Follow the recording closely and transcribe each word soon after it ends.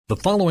The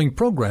following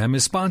program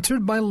is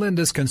sponsored by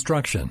Lindus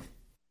Construction.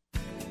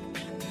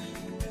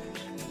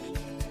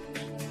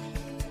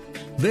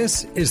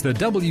 This is the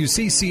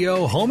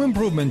WCCO Home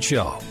Improvement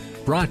Show,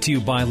 brought to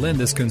you by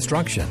Lindus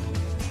Construction.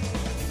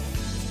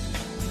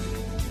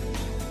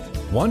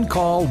 One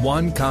call,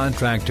 one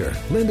contractor.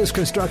 Lindus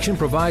Construction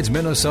provides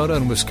Minnesota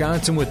and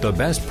Wisconsin with the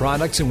best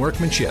products and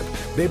workmanship.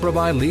 They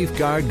provide leaf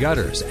guard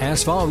gutters,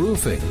 asphalt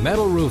roofing,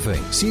 metal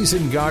roofing,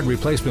 season guard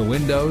replacement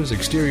windows,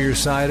 exterior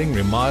siding,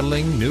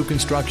 remodeling, new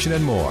construction,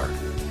 and more.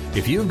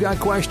 If you've got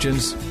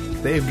questions,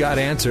 they've got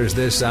answers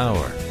this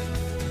hour.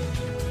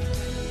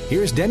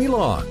 Here's Denny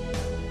Long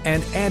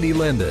and Andy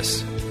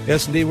Lindus.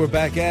 Yes, indeed, we're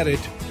back at it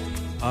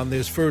on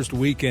this first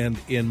weekend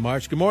in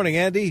March. Good morning,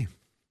 Andy.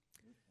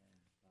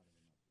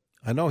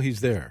 I know he's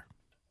there.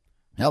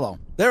 Hello.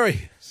 There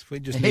he is. We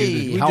just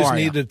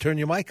needed to turn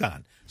your mic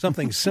on.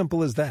 Something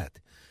simple as that.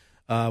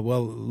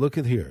 Well, look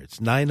at here. It's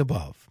 9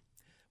 above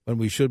when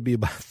we should be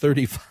about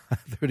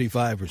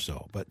 35 or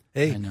so. But,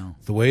 hey, I know.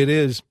 The way it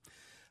is.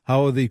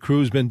 How have the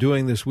crews been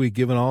doing this week,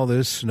 given all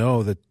this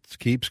snow that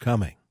keeps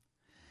coming?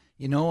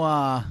 You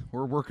know,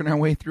 we're working our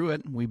way through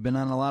it. We've been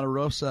on a lot of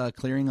roofs,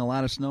 clearing a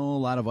lot of snow,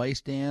 a lot of ice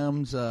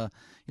dams.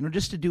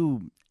 Just to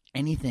do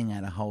anything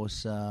at a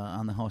house,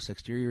 on the house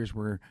exteriors,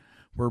 we're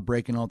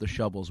breaking out the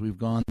shovels. We've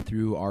gone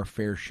through our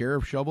fair share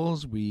of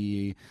shovels.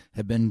 We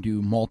have been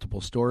to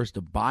multiple stores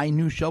to buy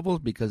new shovels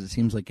because it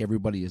seems like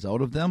everybody is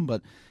out of them.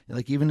 But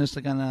even just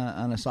on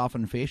a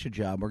softened fascia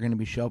job, we're going to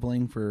be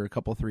shoveling for a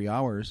couple, 3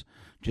 hours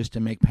just to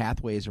make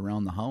pathways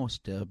around the house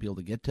to be able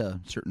to get to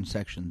certain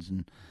sections.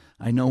 And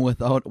I know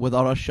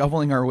without us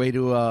shoveling our way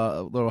to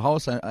a little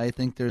house, I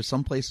think there's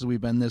some places we've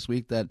been this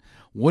week that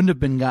wouldn't have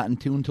been gotten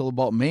to until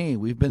about May.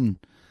 We've been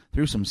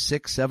through some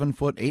 6, 7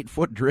 foot, 8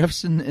 foot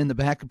drifts in the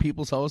back of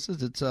people's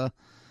houses. It's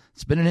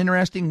been an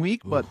interesting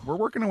week, but we're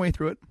working our way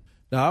through it.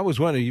 Now, I was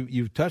wondering,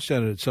 you've touched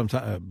on it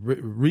sometime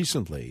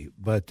recently,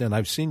 and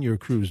I've seen your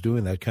crews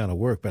doing that kind of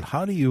work. But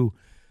how do you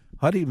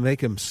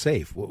make them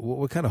safe?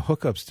 What kind of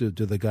hookups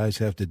do the guys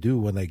have to do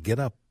when they get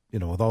up,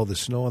 with all the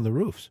snow on the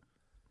roofs?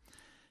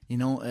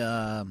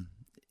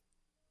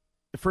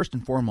 First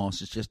and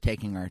foremost, it's just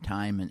taking our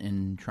time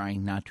and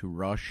trying not to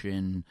rush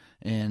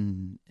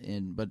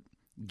but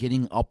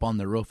getting up on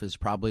the roof is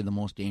probably the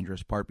most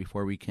dangerous part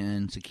before we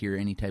can secure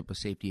any type of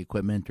safety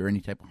equipment or any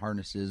type of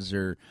harnesses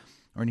or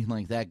anything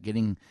like that.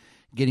 Getting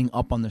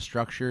up on the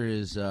structure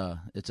is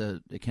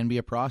it can be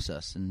a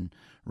process. And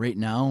right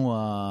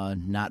now,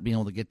 not being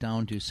able to get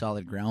down to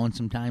solid ground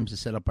sometimes to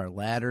set up our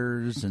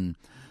ladders. And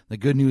the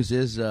good news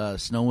is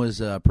snow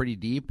is pretty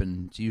deep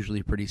and it's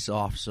usually pretty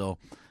soft. So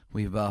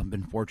we've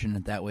been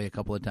fortunate that way a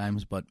couple of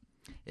times. But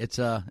it's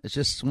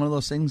just one of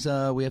those things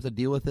we have to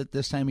deal with it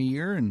this time of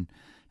year. And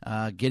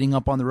getting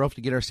up on the roof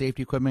to get our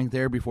safety equipment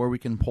there before we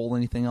can pull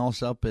anything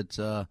else up, it's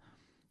a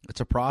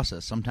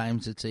process.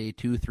 Sometimes it's a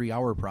 2-3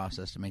 hour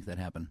process to make that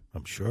happen.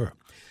 I'm sure.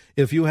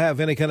 If you have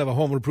any kind of a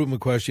home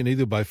improvement question,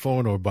 either by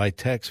phone or by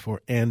text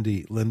for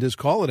Andy Lindus,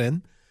 call it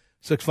in,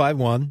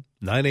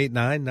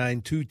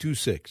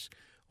 651-989-9226.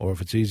 Or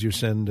if it's easier,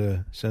 send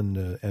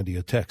Andy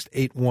a text,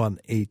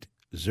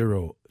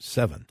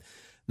 81807.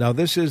 Now,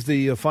 this is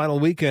the final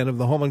weekend of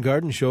the Home and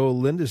Garden Show.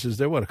 Lindus is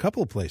there, a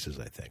couple of places,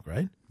 I think,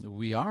 right?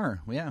 We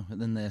are, yeah.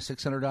 Then the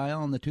 600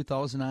 aisle and the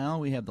 2000 aisle,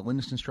 we have the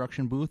Lindus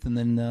Construction booth, and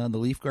then the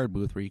Leaf Guard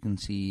booth where you can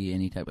see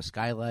any type of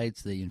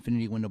skylights, the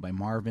Infinity Window by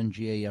Marvin,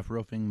 GAF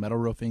Roofing, Metal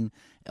Roofing,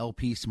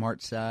 LP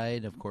Smart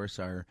Side, of course,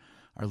 our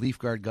Leaf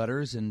Guard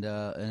gutters, and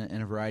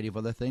a variety of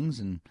other things.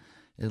 And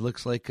it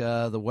looks like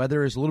the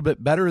weather is a little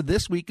bit better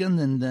this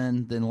weekend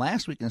than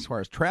last weekend as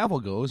far as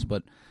travel goes,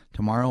 but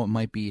tomorrow it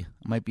might be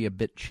a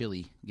bit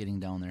chilly getting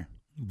down there.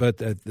 But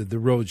the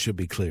roads should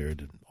be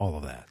cleared and all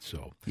of that.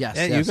 So yes,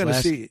 and you're going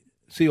to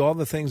see all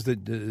the things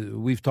that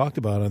we've talked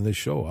about on this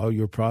show, all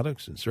your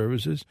products and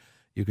services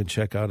you can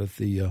check out at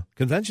the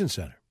convention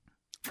center.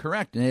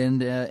 Correct,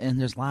 and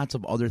there's lots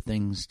of other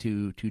things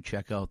to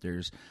check out.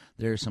 There's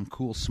some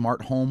cool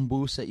smart home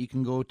booths that you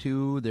can go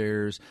to.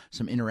 There's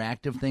some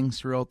interactive things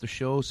throughout the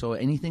show. So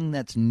anything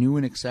that's new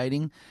and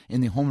exciting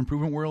in the home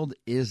improvement world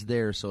is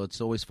there. So it's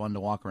always fun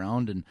to walk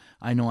around, and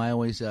I know I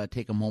always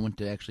take a moment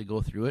to actually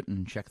go through it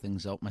and check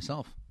things out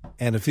myself.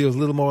 And it feels a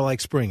little more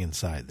like spring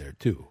inside there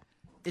too.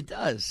 It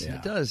does. Yeah.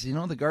 It does.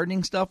 The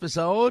gardening stuff is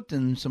out,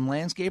 and some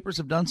landscapers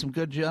have done some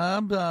good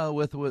job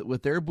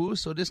with their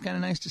booths. So it is kind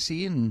of nice to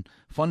see and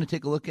fun to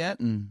take a look at.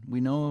 And we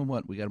know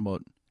we got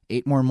about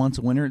 8 more months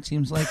of winter. It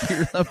seems like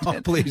here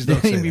left. Please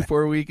don't say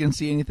before we can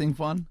see anything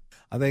fun.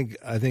 I think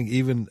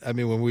even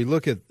when we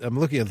look at, I'm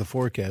looking at the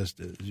forecast,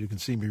 as you can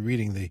see me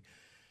reading the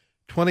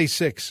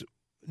 26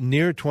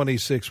 near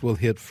 26 will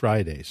hit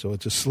Friday. So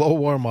it's a slow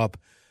warm up,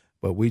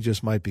 but we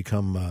just might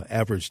become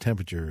average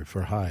temperature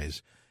for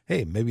highs.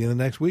 Hey, maybe in the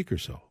next week or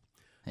so.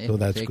 Hey, so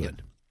that's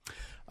good.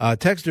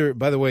 Texter,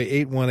 by the way,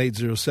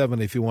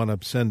 81807, if you want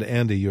to send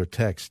Andy your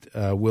text.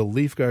 Will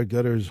Leaf Guard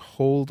gutters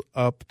hold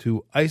up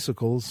to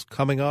icicles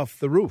coming off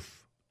the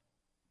roof?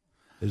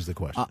 Is the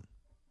question.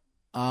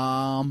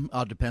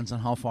 Depends on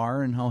how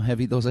far and how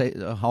heavy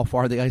how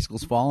far the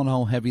icicles fall and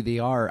how heavy they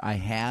are. I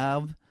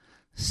have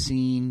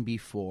seen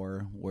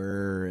before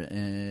where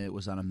it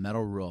was on a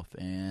metal roof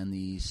and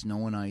the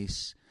snow and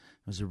ice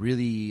was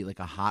really like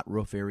a hot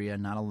roof area,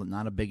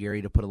 not a big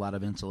area to put a lot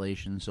of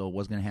insulation, so it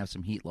was going to have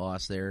some heat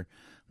loss there.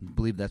 I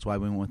believe that's why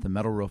we went with the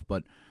metal roof,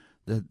 but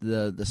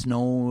the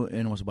snow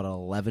and was about an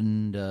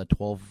 11 to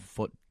 12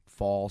 foot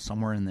fall,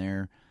 somewhere in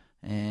there,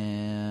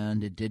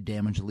 and it did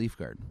damage the leaf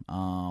guard.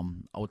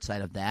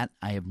 Outside of that,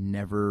 I have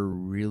never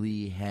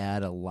really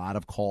had a lot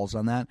of calls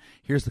on that.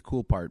 Here's the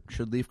cool part.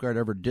 Should leaf guard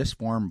ever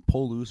disform,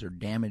 pull loose, or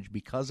damage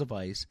because of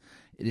ice,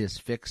 it is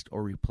fixed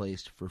or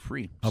replaced for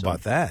free. How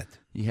about that?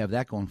 You have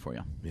that going for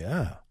you.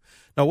 Yeah.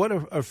 Now, what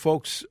are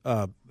folks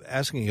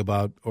asking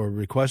about or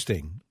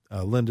requesting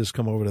Lindus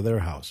come over to their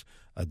house?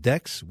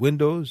 Decks,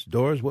 windows,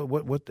 doors?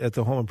 What at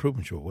the home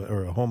improvement show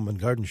or a home and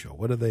garden show?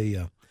 What are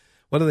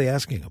they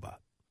asking about?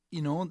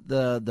 You know,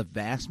 the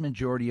vast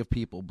majority of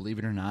people, believe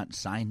it or not,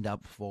 signed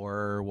up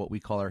for what we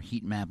call our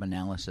heat map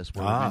analysis,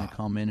 where we're going to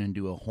come in and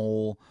do a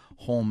whole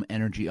home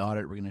energy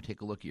audit. We're going to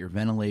take a look at your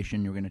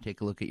ventilation. We're going to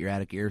take a look at your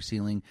attic air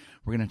sealing.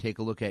 We're going to take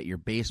a look at your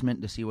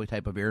basement to see what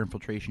type of air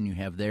infiltration you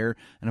have there.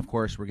 And, of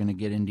course, we're going to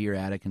get into your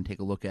attic and take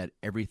a look at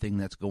everything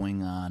that's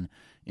going on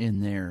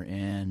in there.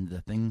 And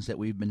the things that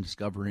we've been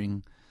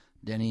discovering,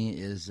 Denny,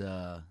 is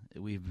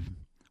we've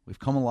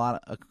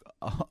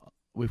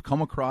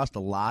come across a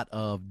lot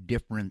of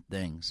different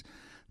things.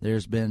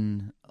 There's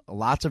been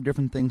lots of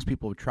different things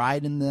people have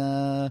tried in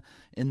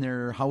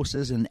their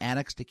houses and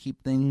attics to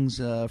keep things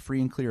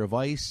free and clear of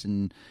ice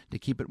and to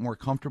keep it more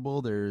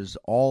comfortable. There's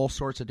all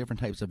sorts of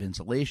different types of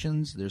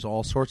insulations. There's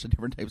all sorts of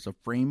different types of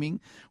framing.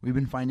 We've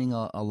been finding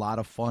a lot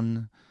of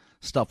fun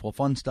stuff. Well,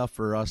 fun stuff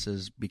for us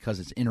is because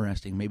it's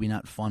interesting, maybe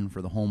not fun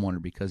for the homeowner,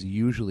 because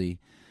usually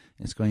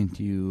it's going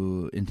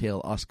to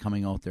entail us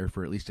coming out there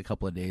for at least a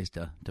couple of days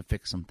to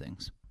fix some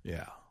things.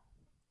 Yeah.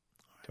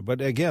 But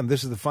again,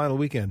 this is the final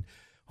weekend.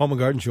 Home and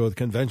Garden Show at the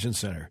Convention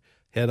Center.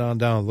 Head on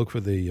down. Look for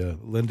the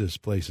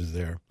Lindus places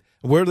there.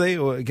 Where are they?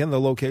 Again, the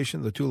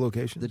location, the two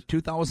locations? The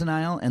 2000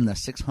 aisle and the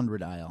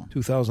 600 aisle.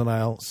 2000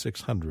 aisle,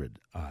 600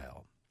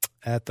 aisle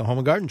at the Home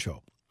and Garden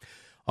Show.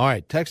 All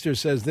right. Texter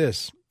says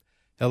this.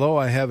 Hello,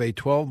 I have a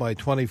 12 by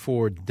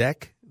 24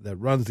 deck that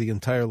runs the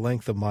entire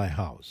length of my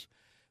house.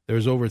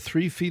 There's over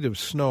 3 feet of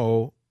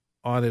snow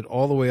on it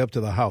all the way up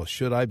to the house.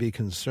 Should I be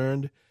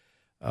concerned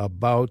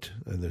about,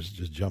 and there's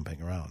just jumping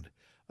around,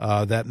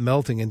 that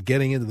melting and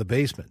getting into the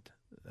basement?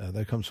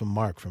 That comes from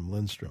Mark from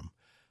Lindstrom.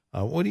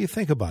 What do you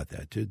think about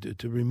that?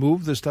 To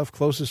remove the stuff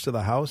closest to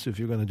the house if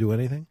you're going to do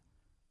anything?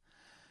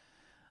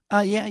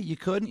 Yeah, you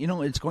could. You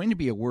know, it's going to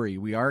be a worry.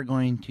 We are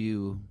going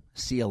to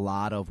see a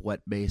lot of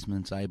wet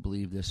basements, I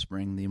believe, this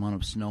spring. The amount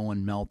of snow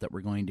and melt that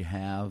we're going to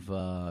have,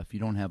 if you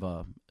don't have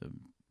a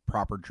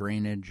proper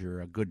drainage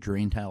or a good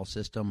drain tile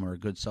system or a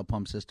good sub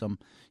pump system,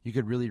 you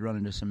could really run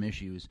into some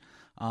issues.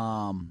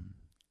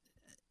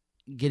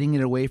 Getting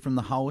it away from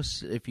the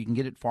house, if you can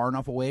get it far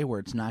enough away where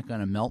it's not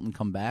going to melt and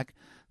come back,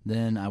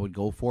 then I would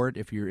go for it.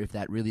 If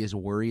that really is a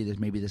worry, that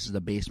maybe this is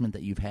a basement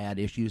that you've had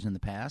issues in the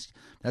past,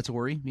 that's a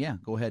worry. Yeah,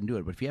 go ahead and do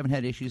it. But if you haven't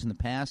had issues in the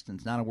past and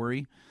it's not a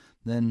worry,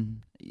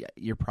 then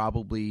you're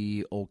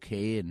probably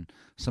okay. And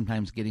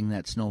sometimes getting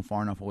that snow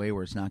far enough away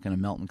where it's not going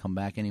to melt and come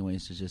back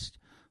anyways is just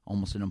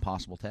almost an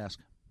impossible task.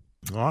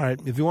 All right.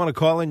 If you want to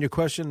call in your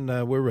question,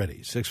 we're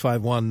ready.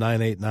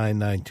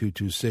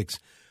 651-989-9226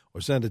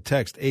 or send a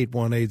text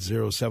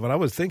 81807. I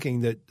was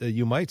thinking that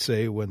you might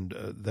say when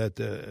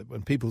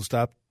people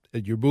stop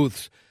at your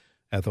booths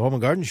at the Home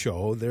and Garden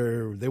Show,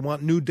 they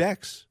want new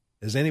decks.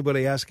 Is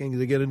anybody asking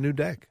to get a new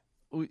deck?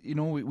 You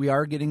know, we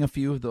are getting a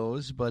few of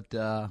those, but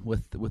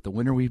with the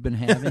winter we've been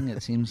having,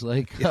 it seems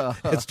like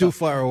it's too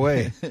far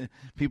away.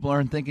 People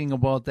aren't thinking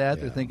about that.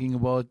 Yeah. They're thinking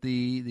about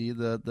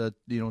the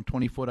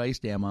 20-foot ice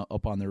dam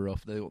up on their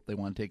roof. They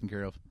want taken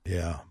care of.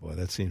 Yeah, boy,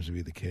 that seems to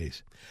be the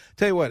case.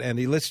 Tell you what,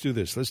 Andy, let's do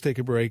this. Let's take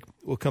a break.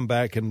 We'll come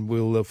back and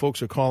we'll.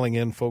 Folks are calling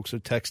in. Folks are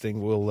texting.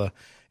 We'll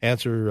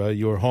answer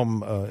your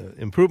home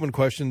improvement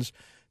questions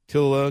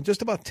till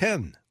just about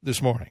 10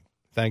 this morning.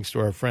 Thanks to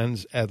our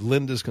friends at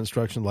Lindus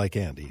Construction, like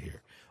Andy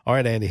here. All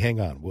right, Andy,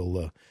 hang on.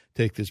 We'll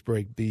take this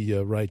break. Be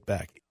right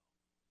back.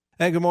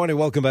 And good morning.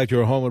 Welcome back to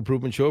our Home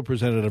Improvement Show,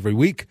 presented every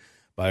week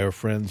by our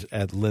friends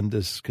at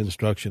Lindus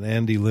Construction.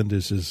 Andy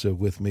Lindus is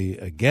with me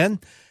again,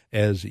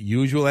 as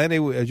usual. Andy,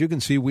 as you can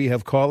see, we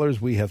have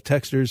callers, we have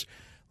texters.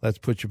 Let's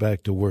put you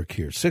back to work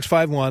here.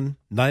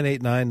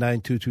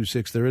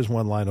 651-989-9226. There is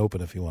one line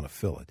open if you want to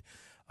fill it.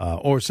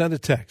 Or send a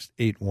text,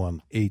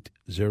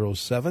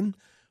 81807.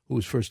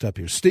 Who's first up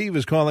here? Steve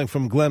is calling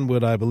from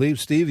Glenwood, I believe.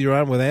 Steve, you're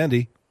on with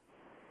Andy.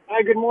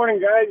 Hi, good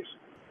morning, guys.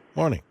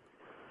 Morning.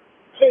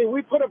 Hey,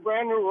 we put a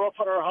brand new roof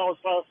on our house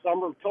last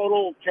summer,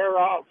 total tear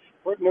off,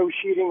 put new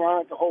sheeting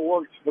on it, the whole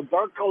works. The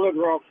dark colored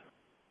roof,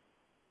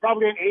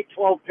 probably an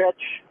 8-12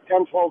 pitch,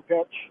 10-12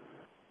 pitch.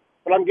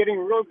 But I'm getting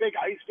real big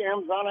ice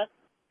dams on it.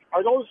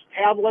 Are those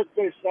tablets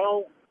they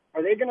sell,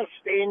 are they going to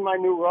stain my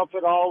new roof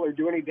at all or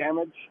do any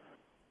damage?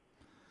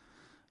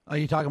 Are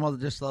you talking about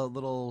just the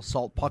little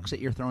salt pucks that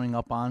you're throwing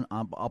up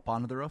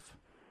onto the roof?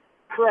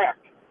 Correct.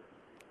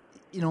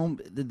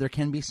 There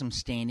can be some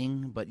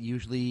staining, but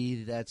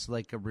usually that's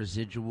like a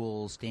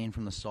residual stain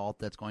from the salt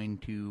that's going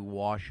to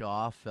wash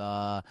off.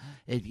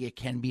 It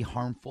can be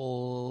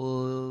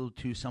harmful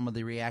to some of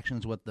the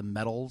reactions with the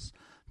metals.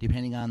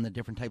 Depending on the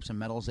different types of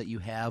metals that you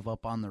have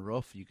up on the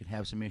roof, you could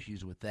have some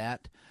issues with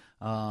that.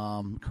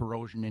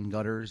 Corrosion in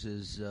gutters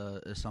is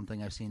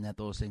something I've seen that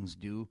those things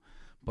do.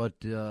 But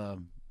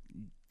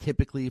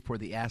typically for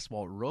the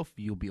asphalt roof,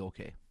 you'll be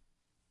okay.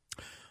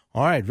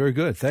 All right, very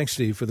good. Thanks,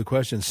 Steve, for the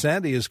question.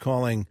 Sandy is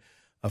calling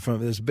from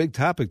this big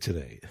topic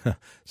today.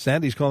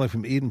 Sandy's calling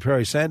from Eden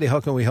Prairie. Sandy,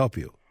 how can we help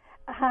you?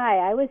 Hi,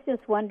 I was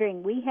just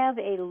wondering, we have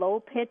a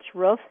low-pitch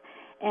roof,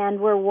 and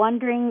we're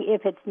wondering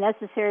if it's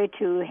necessary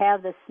to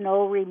have the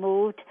snow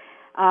removed,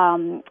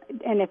 and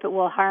if it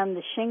will harm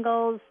the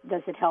shingles.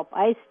 Does it help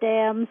ice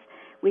dams?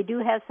 We do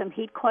have some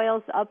heat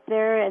coils up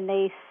there, and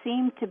they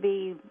seem to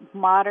be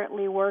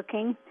moderately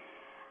working.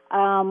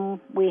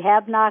 We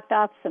have knocked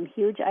off some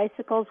huge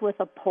icicles with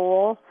a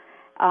pole,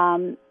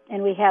 and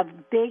we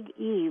have big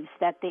eaves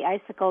that the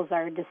icicles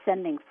are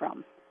descending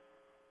from.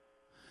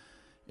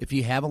 If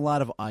you have a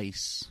lot of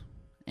ice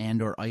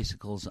and or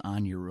icicles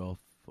on your roof,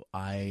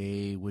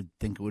 I would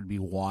think it would be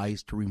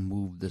wise to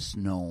remove the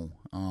snow,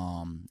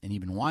 and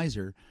even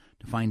wiser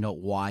to find out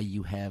why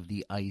you have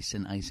the ice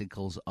and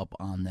icicles up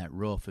on that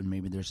roof, and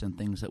maybe there's some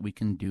things that we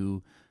can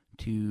do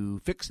to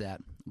fix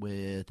that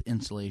with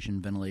insulation,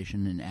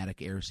 ventilation, and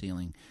attic air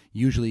sealing.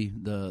 Usually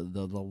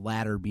the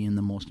latter being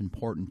the most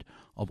important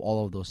of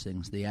all of those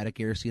things. The attic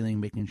air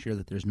sealing, making sure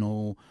that there's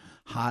no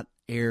hot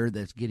air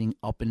that's getting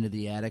up into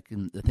the attic.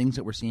 And the things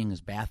that we're seeing is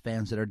bath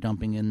fans that are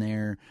dumping in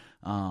there.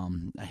 I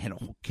had a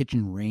whole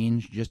kitchen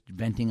range just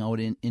venting out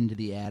into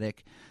the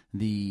attic.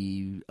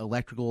 The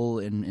electrical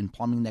and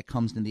plumbing that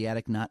comes into the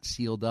attic not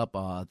sealed up.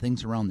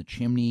 Things around the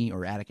chimney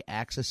or attic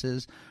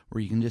accesses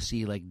where you can just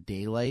see like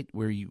daylight,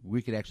 where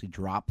we could actually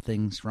drop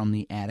things from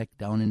the attic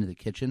down into the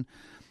kitchen.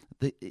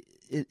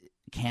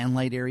 Can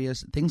light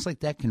areas, things like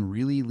that can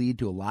really lead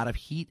to a lot of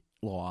heat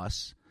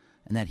loss,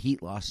 and that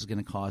heat loss is going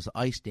to cause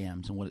ice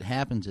dams. And what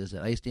happens is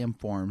that ice dam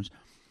forms,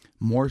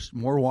 more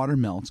water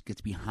melts,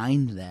 gets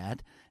behind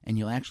that, and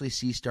you'll actually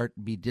start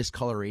to be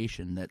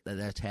discoloration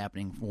that's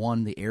happening.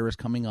 One, the air is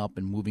coming up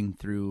and moving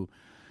through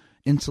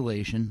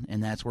insulation,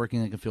 and that's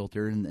working like a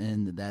filter,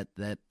 and that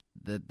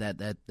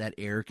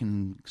air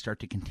can start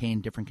to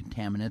contain different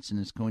contaminants, and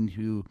it's going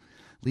to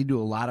lead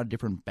to a lot of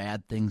different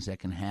bad things that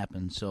can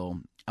happen. So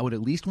I would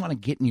at least want to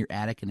get in your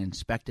attic and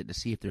inspect it to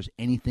see if there's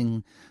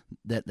anything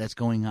that's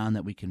going on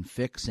that we can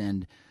fix.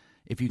 And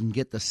if you can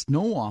get the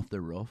snow off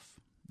the roof,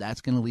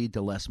 that's going to lead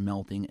to less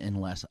melting and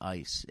less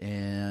ice,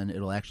 and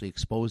it'll actually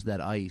expose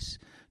that ice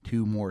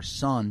to more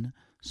sun.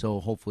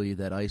 So hopefully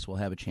that ice will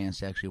have a chance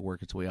to actually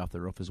work its way off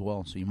the roof as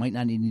well. So you might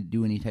not need to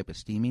do any type of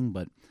steaming,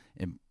 but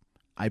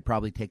I'd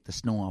probably take the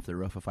snow off the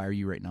roof if I were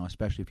you right now,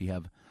 especially if you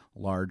have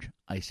large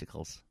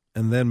icicles.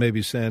 And then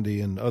maybe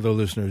Sandy and other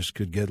listeners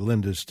could get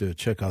Lindus to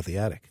check out the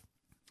attic.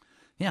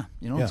 Yeah,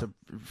 it's a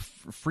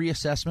free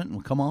assessment, and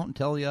we'll come out and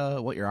tell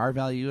you what your R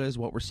value is,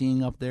 what we're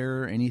seeing up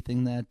there,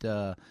 anything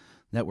that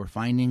we're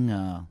finding.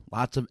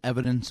 Lots of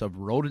evidence of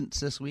rodents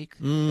this week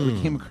that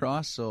we came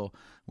across, so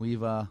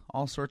we've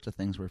all sorts of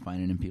things we're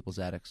finding in people's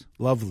attics.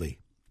 Lovely.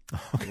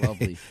 Okay.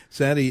 Lovely.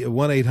 Sandy,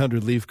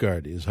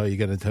 1-800-LEAF-GUARD is how you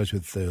get in touch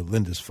with the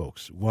Lindus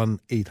folks.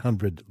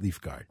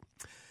 1-800-LEAF-GUARD.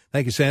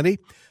 Thank you, Sandy.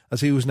 Let's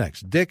see who's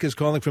next. Dick is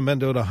calling from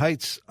Mendota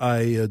Heights,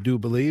 I do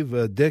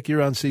believe. Dick,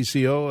 you're on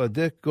CCO.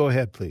 Dick, go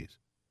ahead, please.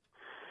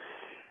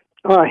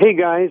 Hey,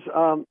 guys.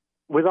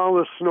 With all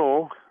the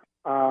snow,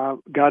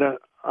 got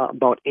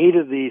about 8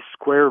 of these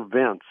square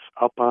vents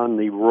up on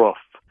the roof.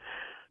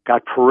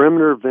 Got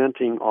perimeter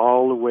venting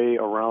all the way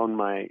around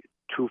my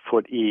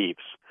 2-foot eaves.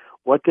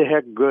 What the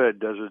heck good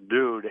does it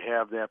do to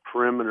have that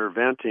perimeter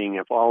venting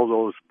if all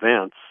those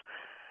vents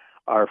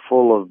are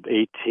full of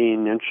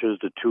 18 inches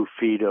to 2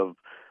 feet of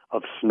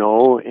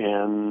snow?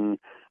 And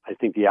I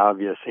think the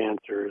obvious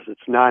answer is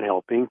it's not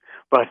helping.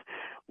 But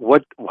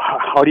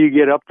how do you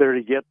get up there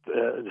to get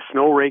the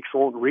snow rakes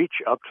won't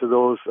reach up to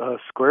those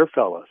square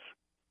fellas?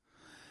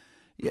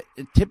 Yeah,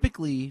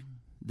 typically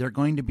they're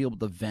going to be able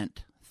to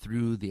vent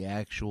through the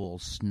actual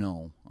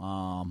snow.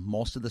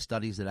 Most of the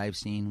studies that I've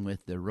seen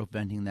with the roof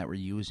venting that we're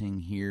using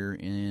here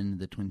in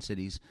the Twin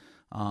Cities,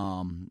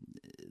 the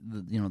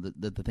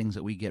things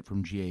that we get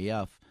from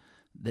GAF,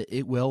 that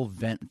it will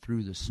vent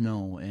through the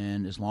snow,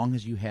 and as long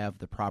as you have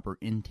the proper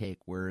intake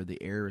where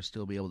the air is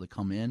still be able to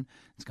come in,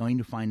 it's going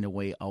to find a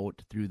way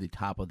out through the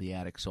top of the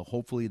attic. So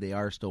hopefully they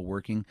are still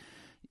working.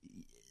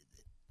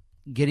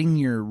 Getting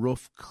your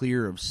roof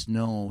clear of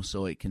snow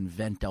so it can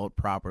vent out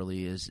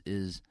properly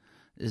is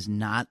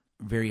not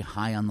very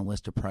high on the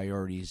list of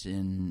priorities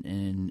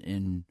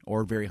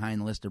or very high on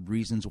the list of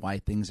reasons why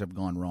things have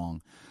gone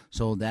wrong.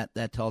 So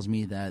that tells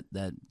me that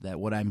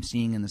what I'm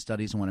seeing in the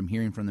studies and what I'm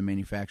hearing from the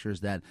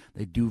manufacturers, that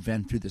they do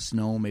vent through the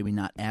snow, maybe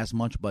not as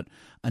much, but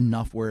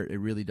enough where it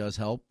really does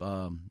help.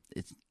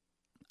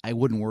 I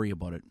wouldn't worry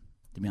about it,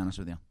 to be honest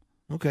with you.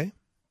 Okay.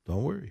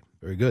 Don't worry.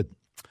 Very good.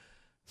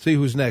 See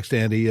who's next,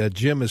 Andy.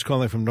 Jim is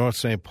calling from North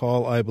St.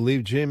 Paul, I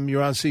believe. Jim,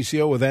 you're on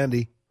CCO with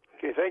Andy.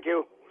 Okay, thank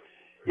you.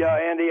 Yeah,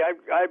 Andy,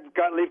 I've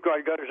got leaf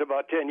guard gutters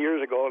about 10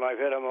 years ago, and I've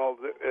had them all.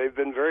 They've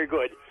been very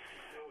good.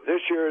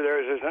 This year,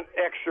 there's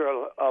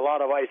a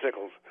lot of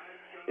icicles.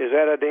 Is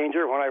that a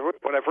danger? When I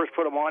first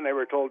put them on, they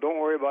were told, don't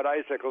worry about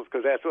icicles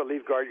because that's what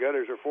leaf guard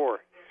gutters are for.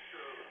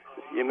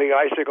 You make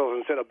icicles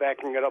instead of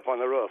backing it up on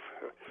the roof.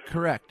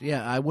 Correct.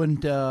 Yeah, I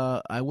wouldn't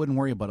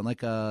worry about it.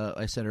 Like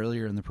I said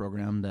earlier in the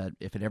program, that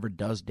if it ever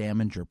does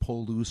damage or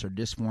pull loose or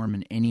disform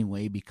in any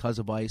way because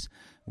of ice,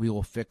 we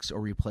will fix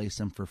or replace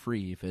them for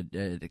free. If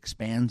it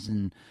expands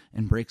and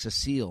breaks a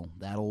seal,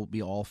 that'll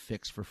be all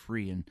fixed for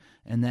free.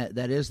 And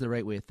that is the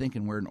right way of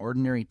thinking. Where an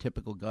ordinary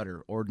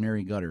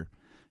gutter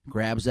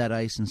grabs that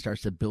ice and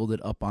starts to build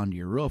it up onto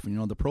your roof.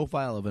 And the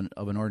profile of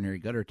an ordinary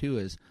gutter too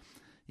is,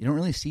 you don't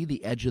really see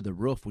the edge of the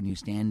roof when you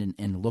stand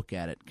and look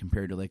at it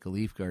compared to like a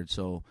leaf guard.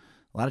 So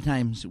a lot of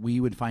times we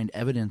would find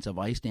evidence of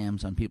ice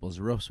dams on people's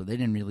roofs, so they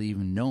didn't really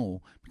even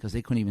know because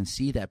they couldn't even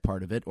see that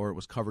part of it, or it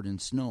was covered in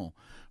snow.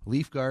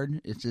 Leaf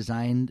guard, it's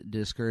designed to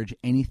discourage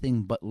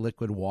anything but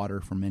liquid water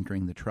from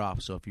entering the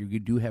trough. So if you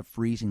do have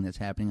freezing that's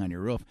happening on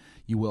your roof,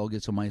 you will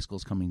get some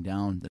icicles coming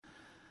down.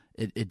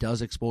 It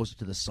does expose it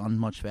to the sun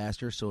much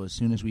faster. So as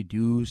soon as we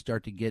do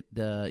start to get,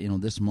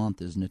 this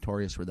month is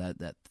notorious for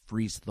that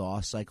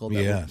freeze-thaw cycle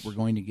that we're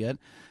going to get.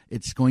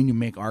 It's going to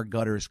make our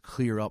gutters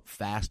clear up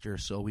faster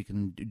so we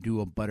can do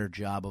a better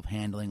job of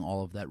handling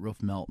all of that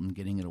roof melt and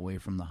getting it away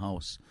from the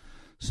house.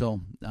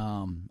 So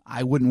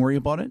I wouldn't worry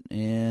about it.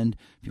 And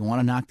if you want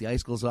to knock the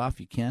icicles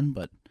off, you can,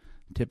 but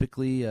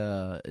typically,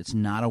 it's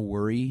not a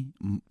worry.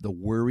 The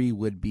worry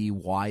would be,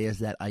 why is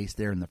that ice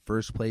there in the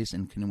first place,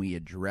 and can we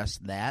address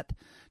that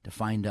to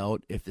find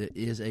out if it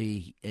is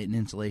an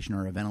insulation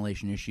or a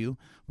ventilation issue?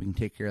 We can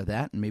take care of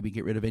that and maybe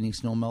get rid of any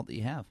snow melt that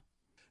you have.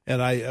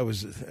 And I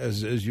was,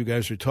 as you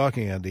guys were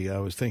talking, Andy, I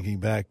was thinking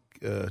back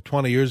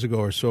 20 years ago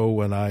or so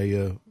when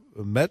I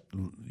met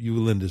you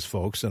Lindus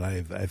folks, and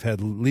I've had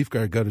leaf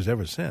guard gutters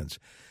ever since,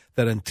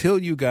 that until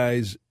you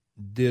guys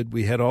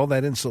we had all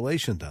that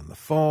insulation done, the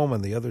foam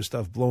and the other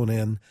stuff blown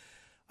in,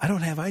 I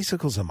don't have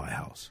icicles in my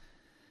house.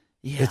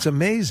 Yeah. It's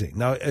amazing.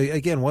 Now,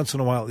 again, once in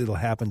a while it'll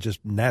happen,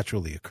 just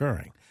naturally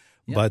occurring.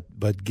 Yep.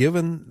 But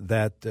given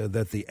that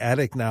the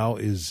attic now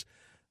is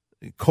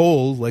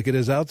cold like it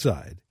is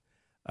outside,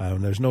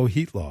 and there's no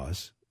heat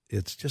loss,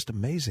 it's just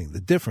amazing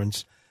the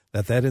difference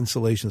that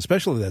insulation,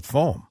 especially that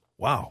foam.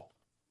 Wow.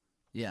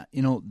 Yeah,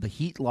 the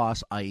heat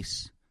loss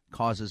ice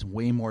causes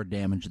way more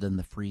damage than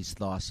the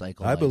freeze-thaw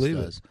cycle I ice believe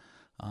does. It.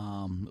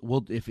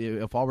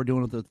 If all we're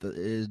doing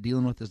is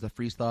dealing with the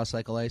freeze-thaw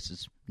cycle ice,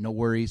 it's no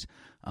worries.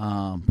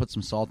 Put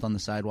some salt on the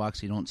sidewalk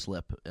so you don't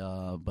slip.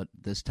 But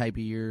this type of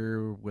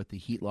year with the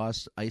heat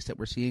loss ice that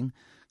we're seeing,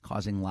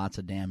 causing lots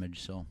of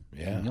damage. So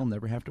you'll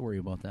never have to worry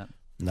about that.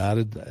 Not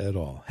at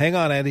all. Hang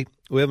on, Andy.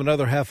 We have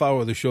another half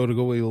hour of the show to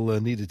go.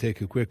 We'll need to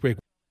take a quick break.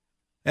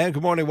 And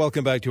good morning.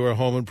 Welcome back to our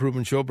Home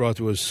Improvement Show, brought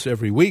to us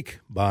every week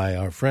by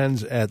our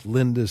friends at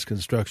Lindus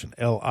Construction,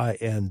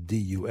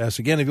 Lindus.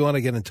 Again, if you want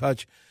to get in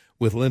touch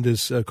with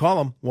Lindus,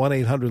 call them,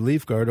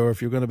 1-800-LEAF-GUARD, or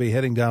if you're going to be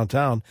heading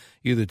downtown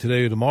either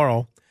today or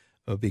tomorrow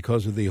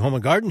because of the Home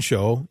and Garden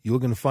Show, you're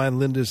going to find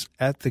Lindus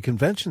at the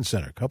Convention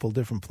Center, a couple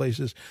different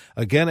places.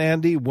 Again,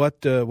 Andy,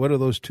 what are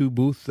those two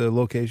booth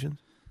locations?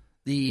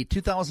 The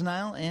 2,000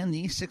 aisle and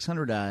the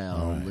 600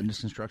 aisle, right.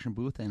 Lindus Construction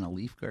booth and a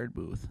Leaf Guard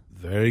booth.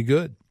 Very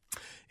good.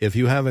 If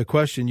you have a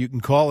question, you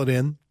can call it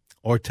in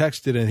or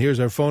text it in. Here's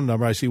our phone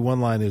number. I see one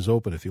line is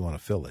open if you want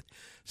to fill it.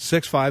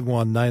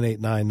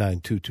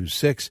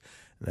 651-989-9226.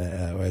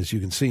 As you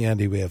can see,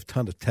 Andy, we have a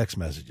ton of text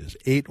messages,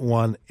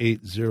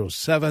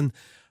 81807.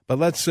 But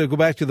let's go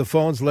back to the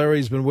phones.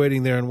 Larry's been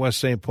waiting there in West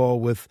St. Paul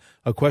with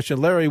a question.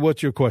 Larry,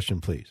 what's your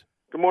question, please?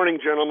 Good morning,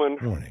 gentlemen.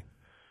 Good morning.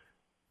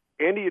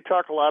 Andy, you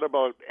talk a lot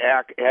about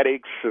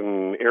attics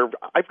and air.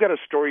 I've got a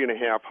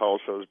story-and-a-half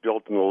house that was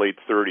built in the late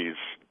 30s.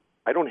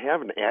 I don't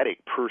have an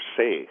attic per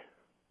se.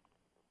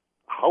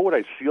 How would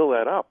I seal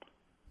that up?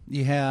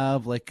 You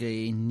have like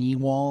a knee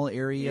wall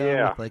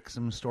area with like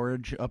some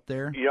storage up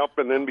there? Yep,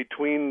 and then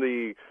between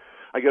the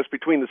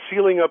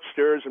ceiling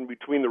upstairs and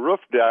between the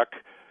roof deck,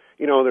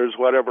 there's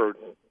whatever.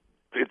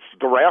 It's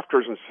the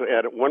rafters, and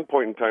at one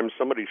point in time,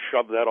 somebody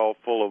shoved that all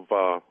full of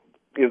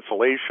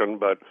insulation,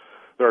 but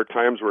there are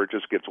times where it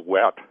just gets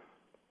wet.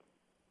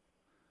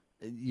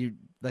 You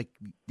like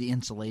the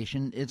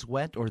insulation is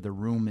wet, or the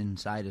room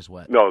inside is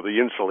wet? No, the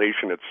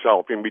insulation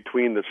itself, in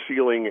between the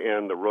ceiling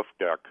and the roof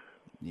deck.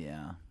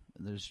 Yeah,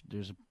 there's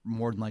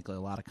more than likely a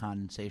lot of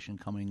condensation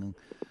coming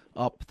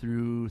up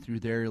through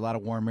there. A lot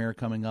of warm air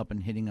coming up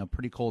and hitting a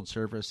pretty cold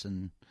surface,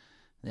 and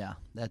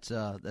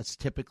that's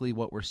typically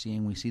what we're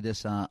seeing. We see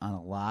this on a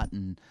lot,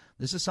 and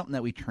this is something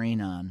that we train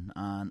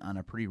on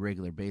a pretty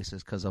regular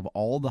basis because of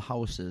all the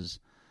houses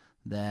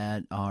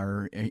that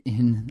are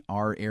in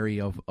our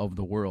area of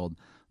the world.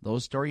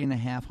 Those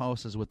story-and-a-half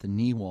houses with the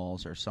knee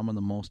walls are some of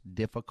the most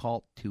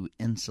difficult to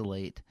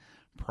insulate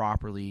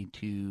properly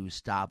to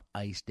stop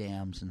ice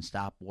dams and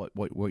stop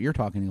what you're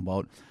talking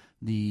about,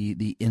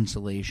 the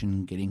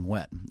insulation getting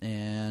wet.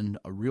 And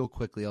real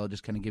quickly, I'll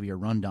just kind of give you a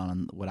rundown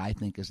on what I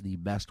think is the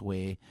best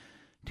way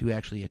to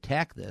actually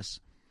attack this.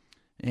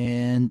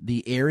 And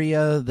the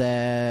area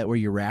where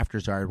your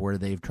rafters are, where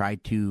they've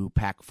tried to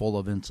pack full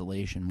of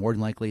insulation, more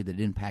than likely they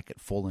didn't pack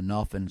it full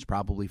enough, and it's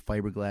probably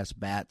fiberglass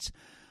bats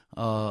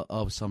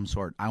of some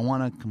sort. I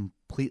want to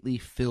completely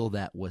fill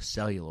that with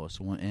cellulose.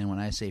 And when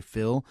I say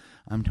fill,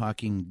 I'm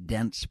talking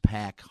dense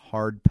pack,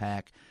 hard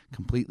pack,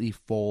 completely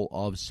full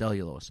of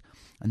cellulose.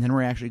 And then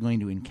we're actually going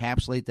to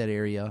encapsulate that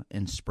area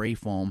and spray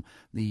foam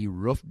the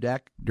roof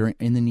deck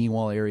in the knee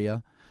wall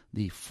area,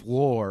 the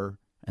floor,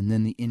 and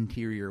then the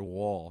interior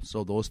wall.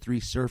 So those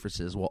three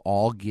surfaces will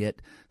all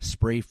get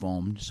spray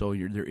foamed, so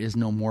there is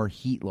no more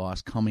heat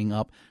loss coming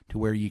up to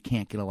where you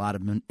can't get a lot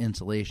of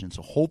insulation.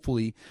 So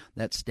hopefully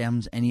that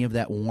stems any of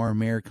that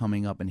warm air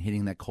coming up and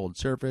hitting that cold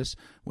surface,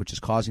 which is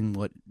causing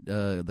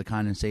the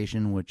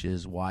condensation, which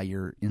is why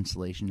your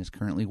insulation is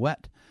currently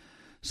wet.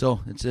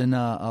 So it's in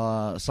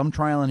some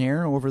trial and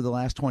error over the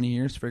last 20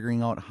 years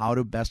figuring out how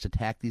to best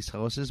attack these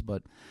houses,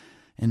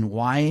 and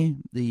why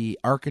the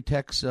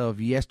architects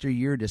of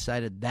yesteryear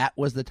decided that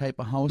was the type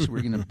of house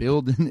we're going to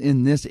build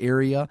in this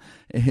area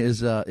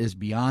is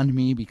beyond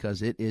me,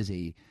 because it is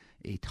a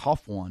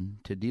tough one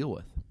to deal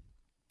with.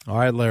 All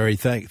right, Larry,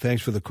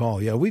 thanks for the call.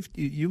 Yeah,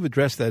 you've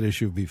addressed that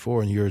issue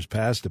before in years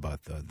past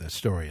about the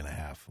story and a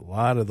half. A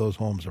lot of those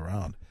homes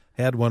around.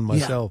 Had one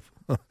myself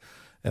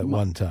at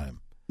one time.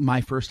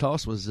 My first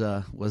house was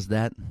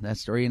that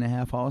story and a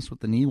half house with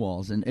the knee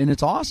walls, and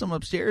it's awesome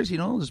upstairs. You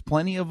know, there's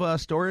plenty of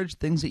storage,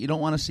 things that you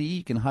don't want to see,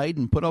 you can hide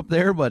and put up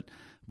there. But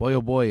boy,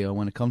 oh boy,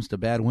 when it comes to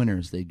bad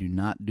winters, they do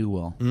not do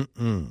well.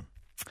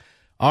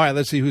 All right,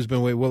 let's see who's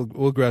been waiting.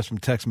 We'll grab some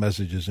text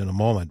messages in a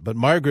moment. But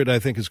Margaret, I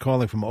think, is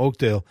calling from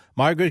Oakdale.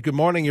 Margaret, good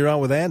morning. You're on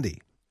with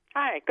Andy.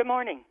 Hi. Good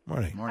morning.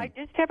 Morning. I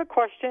just have a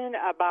question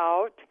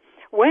about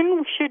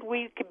when should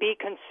we be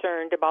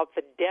concerned about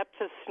the depth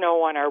of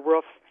snow on our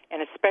roof,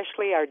 and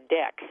especially our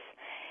decks,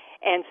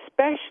 and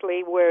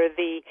especially where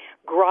the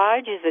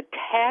garage is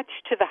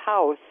attached to the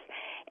house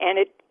and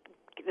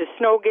the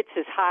snow gets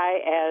as high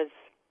as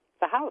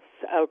the house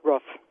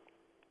roof.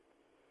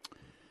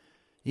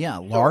 Yeah,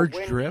 large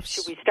drifts.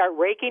 Should we start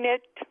raking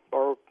it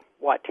or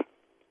what?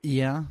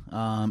 Yeah,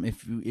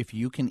 if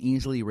you can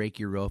easily rake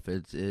your roof,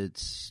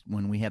 it's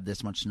when we have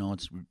this much snow,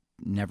 it's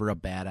never a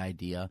bad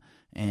idea.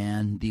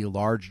 And the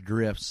large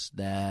drifts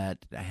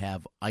that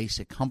have ice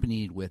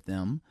accompanied with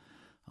them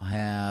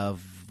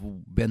have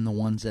been the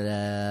ones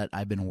that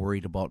I've been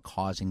worried about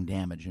causing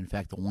damage. In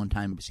fact, the one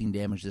time I've seen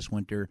damage this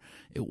winter,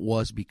 it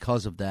was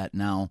because of that.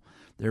 Now,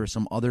 there were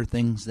some other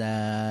things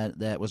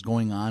that was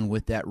going on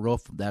with that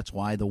roof. That's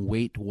why the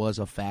weight was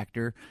a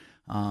factor.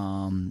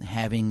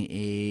 Having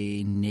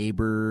a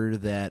neighbor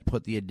that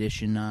put the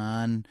addition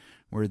on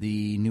where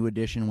the new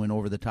addition went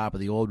over the top of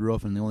the old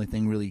roof, and the only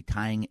thing really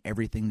tying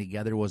everything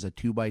together was a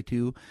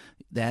 2x2,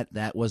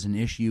 that was an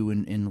issue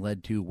and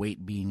led to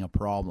weight being a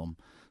problem.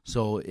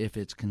 So if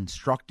it's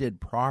constructed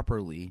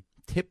properly,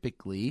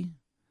 typically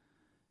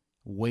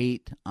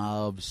weight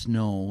of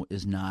snow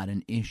is not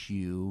an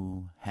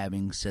issue.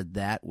 Having said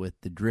that, with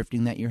the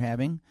drifting that you're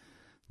having,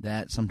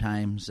 that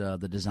sometimes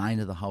the design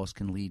of the house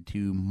can lead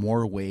to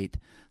more weight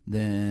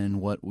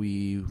than what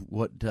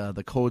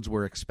the codes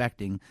were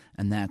expecting,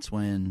 and that's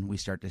when we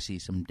start to see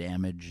some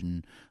damage.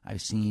 And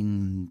I've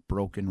seen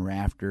broken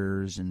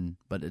rafters,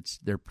 but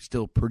they're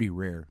still pretty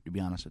rare, to be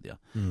honest with you.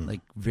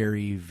 Like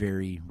very,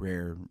 very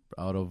rare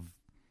out of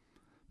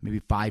maybe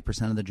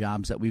 5% of the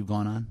jobs that we've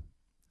gone on.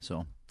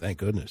 So thank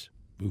goodness.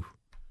 Oof.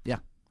 Yeah,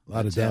 a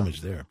lot of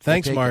damage there.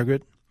 Thanks,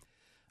 Margaret.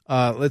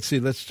 Let's see.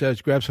 Let's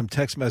grab some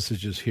text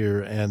messages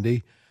here,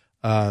 Andy.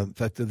 In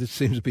fact, this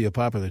seems to be a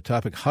popular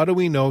topic. How do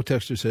we know,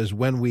 texter says,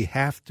 when we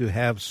have to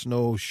have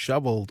snow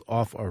shoveled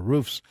off our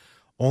roofs?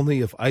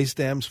 Only if ice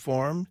dams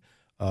formed,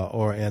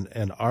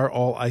 and are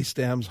all ice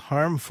dams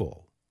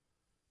harmful?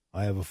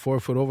 I have a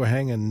 4-foot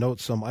overhang and note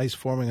some ice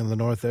forming on the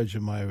north edge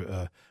of my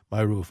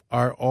roof.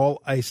 Are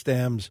all ice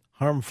dams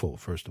harmful,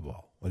 first of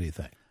all? What do you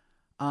think?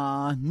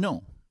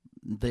 No.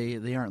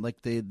 They aren't.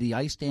 Like the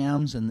ice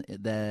dams and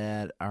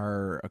that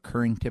are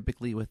occurring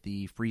typically with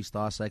the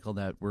freeze-thaw cycle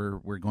that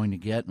we're going to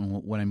get.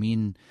 And what I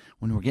mean,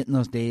 when we're getting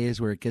those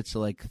days where it gets to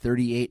like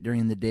 38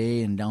 during the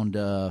day and down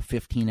to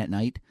 15 at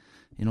night,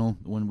 you know,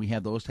 when we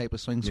have those type of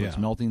swings, so it's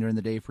melting during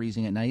the day,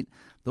 freezing at night,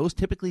 those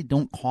typically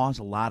don't cause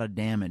a lot of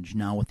damage.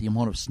 Now, with the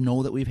amount of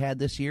snow that we've had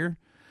this year,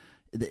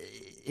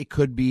 it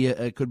could be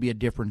a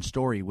different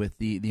story with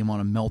the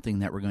amount of melting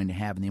that we're going to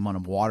have and the amount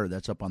of water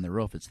that's up on the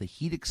roof. It's the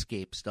heat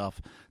escape stuff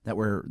that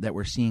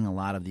we're seeing a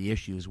lot of the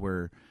issues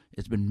where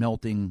it's been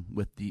melting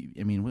with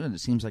it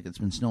seems like it's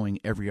been snowing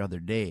every other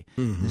day.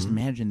 Mm-hmm. Just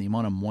imagine the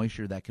amount of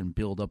moisture that can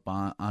build up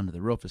onto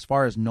the roof. As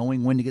far as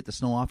knowing when to get the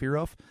snow off your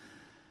roof,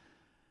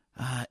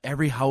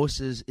 every house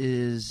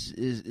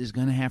is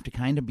going to have to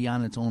kind of be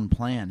on its own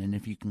plan, and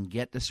if you can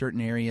get to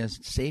certain areas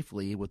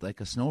safely with like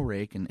a snow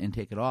rake and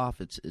take it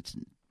off, it's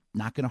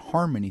not going to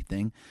harm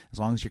anything as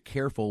long as you're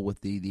careful with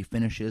the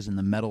finishes and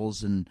the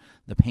metals and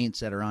the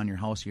paints that are on your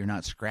house. So you're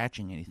not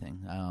scratching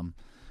anything.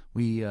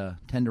 we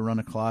tend to run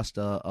across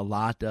a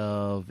lot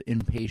of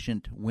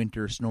inpatient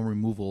winter snow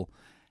removal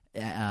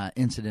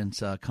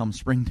incidents come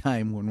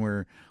springtime when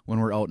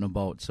we're out and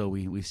about. So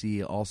we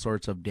see all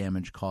sorts of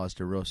damage caused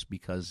to roofs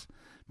because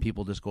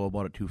people just go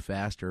about it too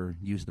fast or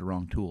use the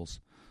wrong tools.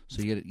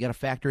 So you got to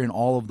factor in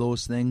all of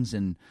those things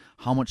and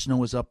how much snow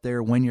was up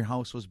there, when your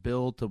house was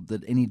built,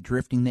 any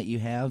drifting that you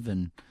have,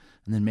 and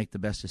then make the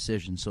best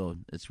decision. So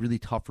it's really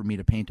tough for me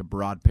to paint a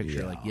broad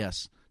picture like,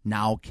 yes,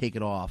 now kick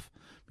it off,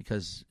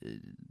 because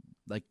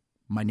like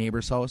my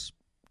neighbor's house,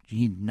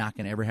 he's not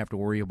going to ever have to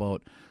worry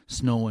about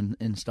snow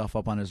and stuff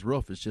up on his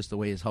roof. It's just the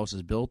way his house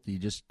is built. You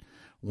just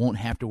won't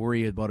have to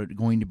worry about it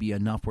going to be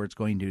enough where it's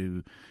going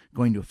to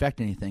affect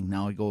anything.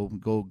 Now I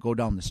go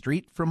down the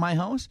street from my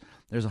house.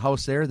 There's a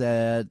house there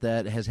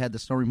that has had the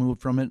snow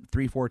removed from it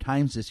 3-4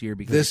 times this year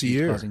because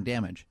it's causing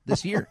damage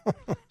this year.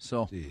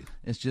 So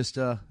it's just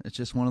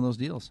one of those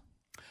deals.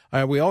 All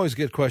right, we always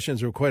get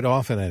questions, or quite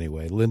often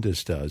anyway,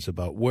 Lindus does,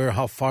 about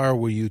how far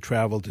will you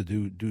travel to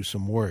do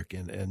some work,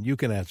 and you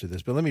can answer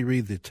this, but let me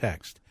read the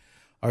text.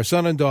 Our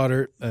son and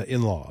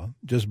daughter-in-law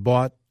just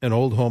bought an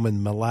old home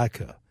in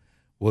Malacca.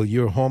 Will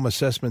your home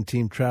assessment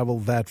team travel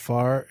that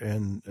far,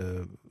 and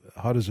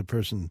how does a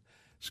person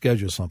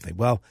schedule something?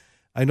 Well,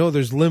 I know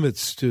there's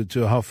limits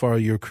to how far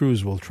your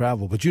crews will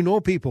travel, but you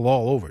know people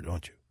all over,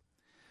 don't you?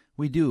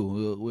 We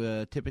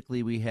do.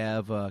 Typically, we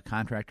have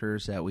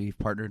contractors that we've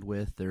partnered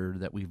with or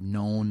that we've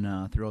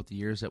known throughout the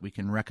years that we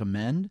can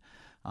recommend.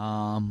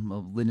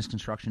 Lindus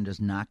Construction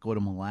does not go to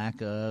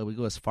Malacca. We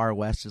go as far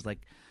west as like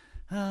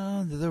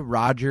the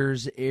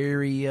Rogers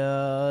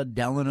area,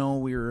 Delano.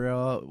 We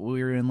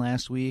were in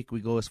last week. We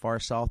go as far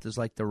south as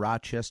like the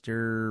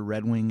Rochester,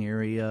 Red Wing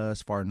area.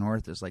 As far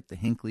north as like the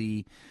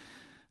Hinckley,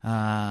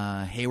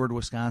 Hayward,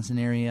 Wisconsin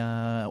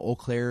area. Eau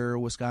Claire,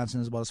 Wisconsin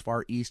is about as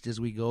far east as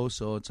we go.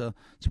 So it's a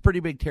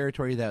pretty big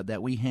territory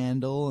that we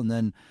handle. And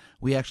then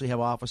we actually have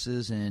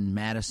offices in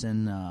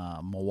Madison,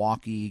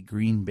 Milwaukee,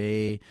 Green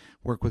Bay.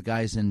 Work with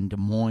guys in Des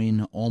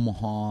Moines,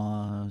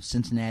 Omaha,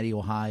 Cincinnati,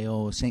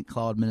 Ohio, St.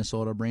 Cloud,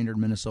 Minnesota, Brainerd,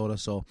 Minnesota.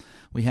 So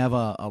we have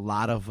a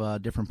lot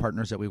of different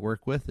partners that we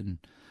work with, and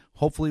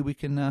hopefully we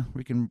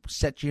can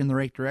set you in the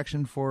right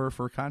direction for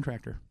a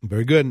contractor.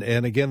 Very good.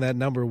 And again, that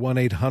number,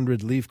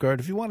 1-800-LEAF-GUARD.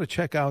 If you want to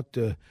check out,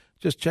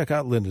 just check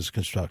out Lindus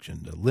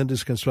Construction,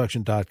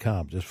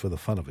 lindusconstruction.com, just for the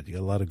fun of it. You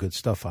got a lot of good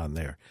stuff on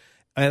there.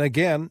 And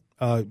again,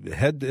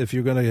 if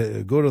you're going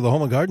to go to the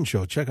Home and Garden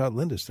Show, check out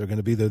Lindus. They're going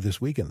to be there this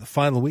weekend, the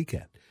final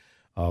weekend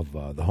of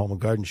the Home and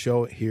Garden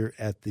Show here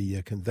at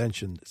the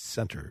Convention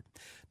Center.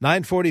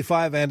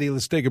 9:45, Andy,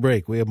 let's take a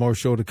break. We have more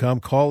show to come.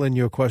 Call in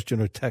your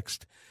question or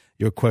text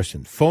your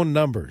question. Phone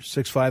number,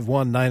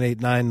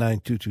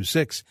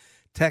 651-989-9226.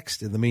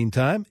 Text, in the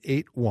meantime,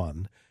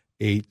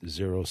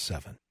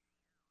 81807.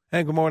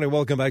 And good morning.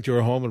 Welcome back to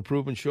our Home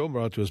Improvement Show,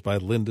 brought to us by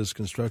Lindus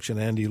Construction.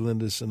 Andy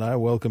Lindus and I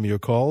welcome your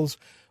calls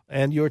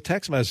and your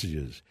text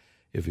messages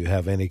if you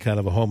have any kind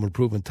of a home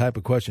improvement type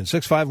of question.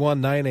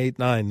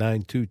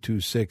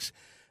 651-989-9226.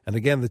 And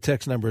again, the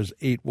text number is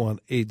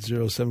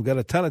 81807. We've got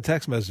a ton of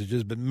text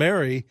messages, but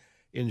Mary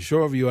in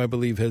Shoreview, I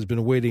believe, has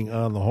been waiting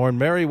on the horn.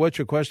 Mary, what's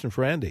your question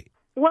for Andy?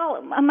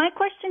 Well, my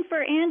question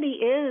for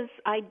Andy is,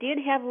 I did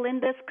have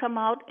Lindus come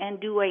out and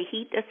do a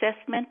heat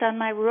assessment on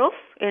my roof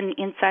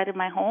inside of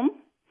my home.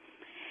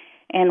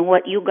 And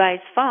what you guys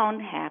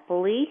found,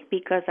 happily,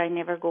 because I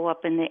never go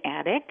up in the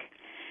attic,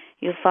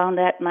 you found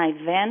that my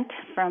vent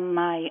from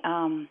my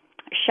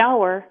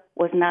shower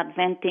was not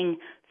venting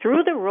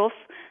through the roof,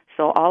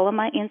 so all of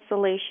my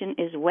insulation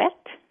is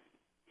wet.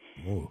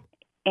 Ooh.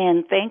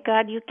 And thank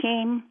God you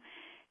came,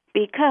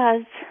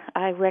 because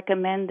I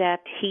recommend that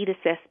heat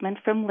assessment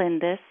from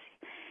Lindus,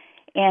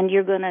 and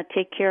you're going to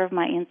take care of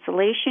my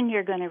insulation.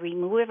 You're going to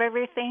remove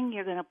everything.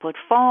 You're going to put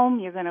foam.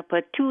 You're going to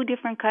put 2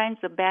 different kinds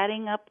of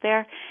batting up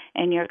there,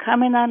 and you're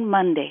coming on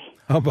Monday.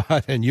 How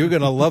about, and you're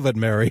going to love it,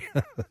 Mary.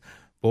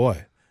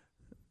 Boy,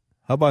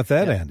 how about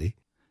that, yeah. Andy?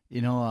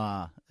 You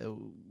know,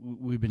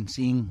 we've been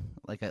seeing,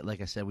 like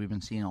I said, we've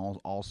been seeing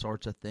all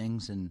sorts of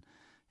things,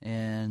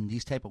 and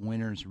these type of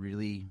winters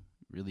really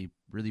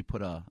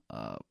put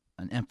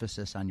an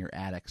emphasis on your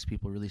attics.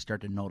 People really start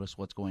to notice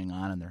what's going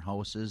on in their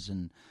houses,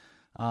 and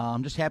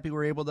I'm just happy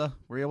we're able to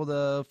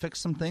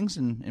fix some things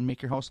and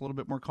make your house a little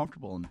bit more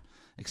comfortable, and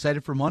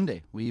excited for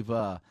Monday.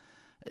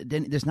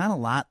 There's not a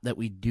lot that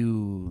we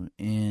do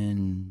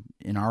in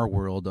our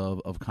world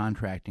of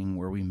contracting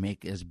where we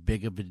make as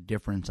big of a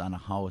difference on a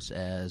house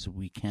as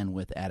we can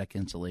with attic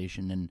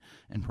insulation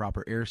and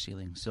proper air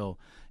sealing. So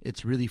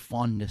it's really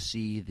fun to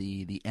see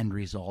the end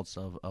results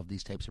of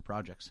these types of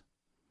projects.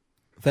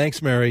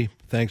 Thanks, Mary.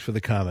 Thanks for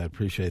the comment.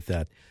 Appreciate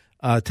that.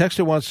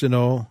 Texter wants to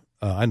know,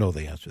 I know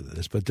the answer to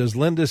this, but does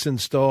Lindus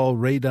install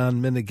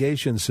radon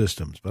mitigation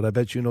systems? But I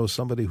bet you know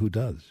somebody who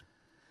does.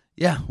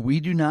 Yeah, we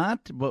do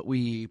not, but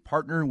we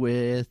partner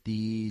with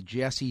the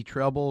Jesse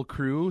Treble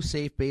crew,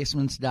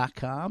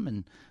 safebasements.com,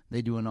 and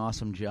they do an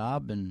awesome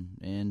job,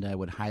 and I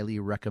would highly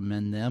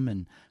recommend them.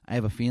 And I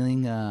have a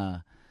feeling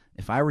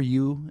if I were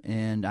you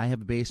and I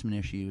have basement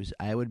issues,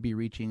 I would be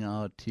reaching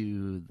out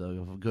to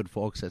the good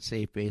folks at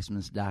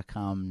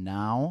safebasements.com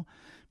now,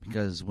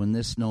 because when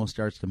this snow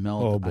starts to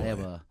melt,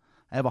 I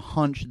have a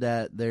hunch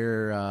that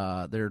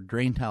their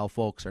drain tile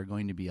folks are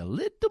going to be a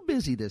little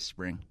busy this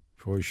spring.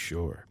 For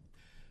sure.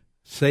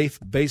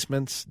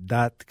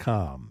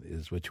 Safebasements.com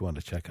is what you want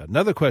to check out.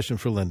 Another question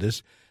for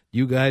Lindus.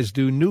 You guys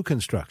do new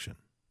construction?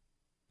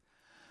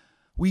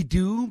 We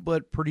do,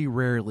 but pretty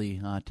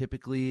rarely.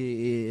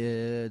 Typically,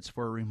 it's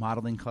for a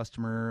remodeling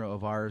customer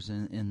of ours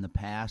in the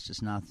past.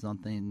 It's not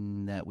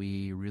something that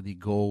we really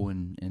go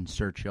and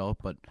search out,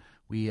 but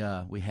we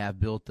have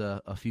built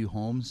a few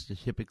homes.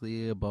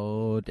 Typically,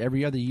 about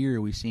every other year,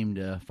 we seem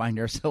to find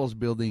ourselves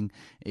building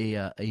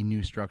a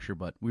new structure,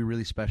 but we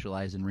really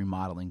specialize in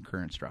remodeling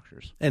current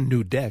structures. And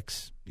new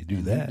decks. You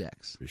do that. New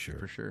decks.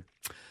 For sure.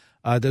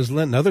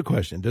 Another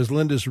question. Does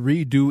Lindus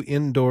redo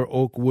indoor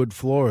oak wood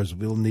floors?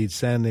 We'll need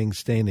sanding,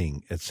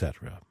 staining,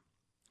 etc.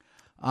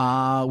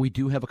 We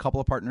do have a couple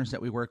of partners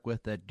that we work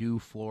with that do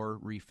floor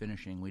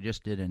refinishing. We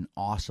just did an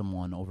awesome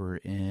one over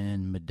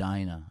in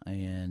Medina,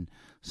 and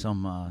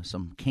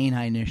some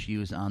canine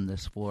issues on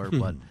this floor.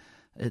 But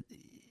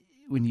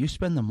when you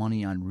spend the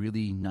money on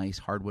really nice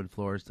hardwood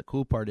floors, the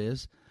cool part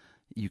is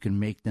you can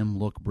make them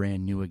look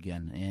brand new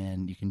again,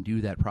 and you can do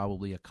that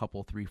probably a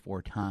couple,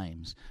 3-4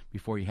 times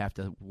before you have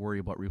to worry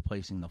about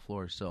replacing the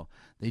floors. So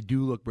they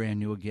do look brand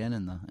new again,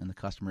 and the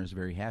customer is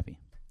very happy.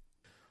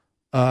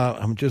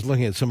 I'm just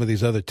looking at some of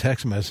these other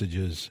text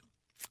messages.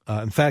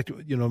 In fact,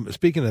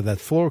 speaking of that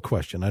floor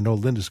question, I know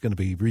Linda's going to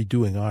be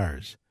redoing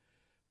ours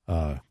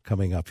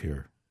coming up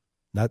here,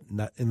 not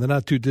in the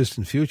not too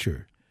distant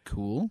future.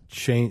 Cool.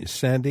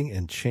 Sanding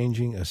and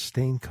changing a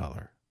stain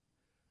color.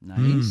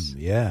 Nice.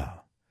 Yeah.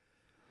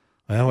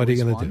 Well, what are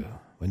you going to do?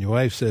 When your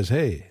wife says,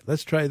 "Hey,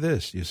 let's try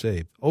this," you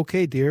say,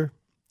 "Okay, dear."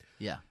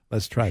 Yeah.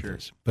 Let's try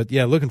this. But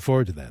yeah, looking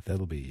forward to that.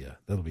 That'll be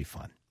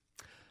fun.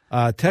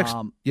 Text.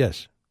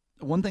 Yes.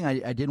 One thing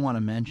I did want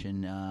to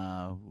mention,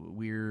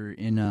 we're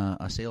in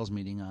a sales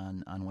meeting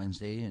on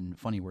Wednesday, and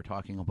funny, we're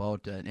talking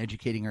about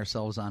educating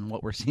ourselves on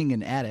what we're seeing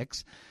in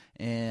attics,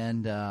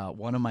 and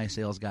one of my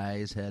sales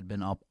guys had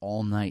been up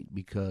all night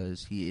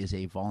because he is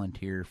a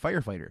volunteer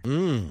firefighter,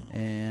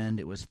 and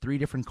it was 3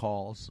 different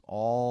calls,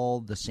 all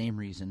the same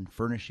reason: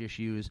 furnace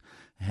issues,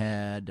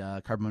 had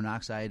carbon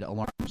monoxide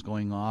alarms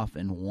going off,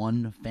 and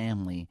one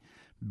family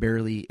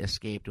barely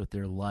escaped with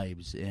their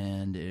lives,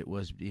 and it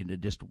was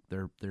just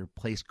their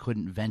place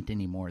couldn't vent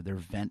anymore. Their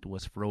vent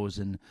was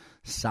frozen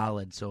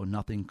solid, so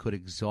nothing could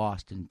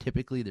exhaust. And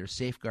typically there's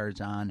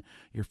safeguards on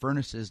your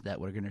furnaces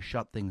that were going to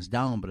shut things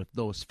down, but if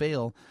those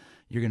fail,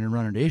 you're going to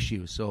run into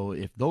issues. So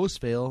if those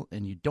fail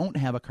and you don't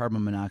have a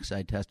carbon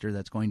monoxide tester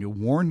that's going to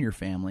warn your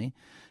family,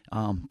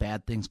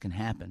 bad things can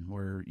happen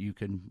where you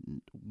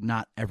can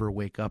not ever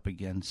wake up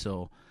again.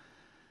 So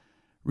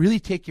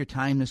really take your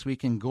time this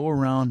weekend, go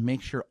around,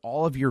 make sure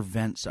all of your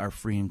vents are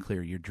free and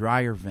clear, your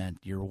dryer vent,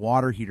 your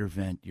water heater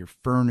vent, your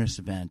furnace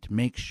vent.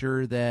 Make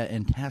sure that,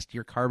 and test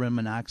your carbon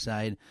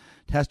monoxide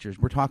testers.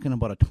 We're talking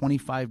about a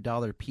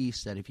 $25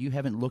 piece that if you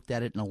haven't looked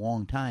at it in a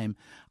long time,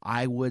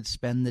 I would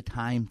spend the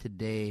time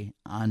today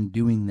on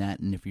doing that.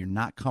 And if you're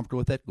not comfortable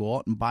with it, go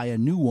out and buy a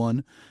new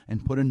one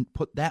and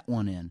put that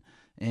one in.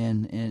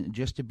 And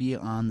just to be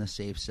on the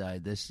safe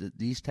side,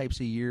 these types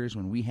of years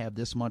when we have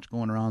this much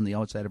going around the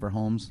outside of our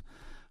homes,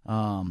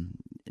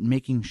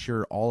 making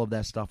sure all of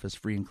that stuff is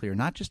free and clear,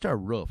 not just our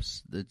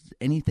roofs,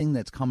 anything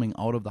that's coming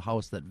out of the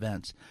house that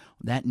vents,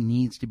 that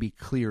needs to be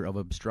clear of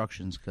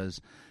obstructions,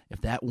 because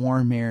if that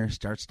warm air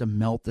starts to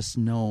melt the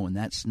snow and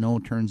that snow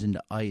turns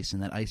into ice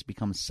and that ice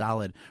becomes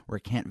solid where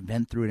it can't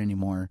vent through it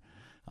anymore,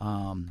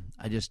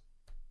 just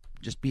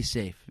be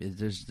safe.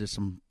 There's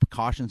some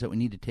precautions that we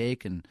need to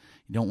take, and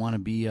you don't want to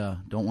be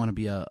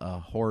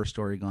a horror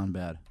story gone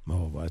bad.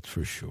 Oh, that's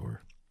for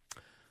sure.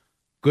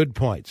 Good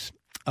points.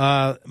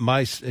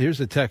 Here's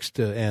a text,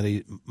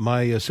 Andy.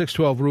 My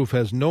 612 roof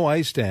has no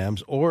ice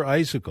dams or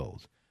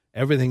icicles.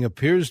 Everything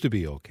appears to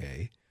be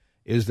okay.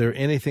 Is there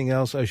anything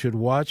else I should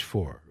watch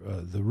for?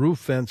 The roof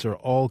vents are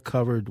all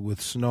covered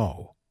with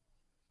snow.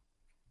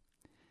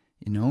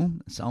 It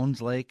sounds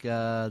like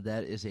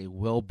that is a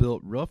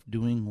well-built roof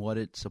doing what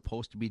it's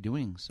supposed to be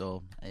doing.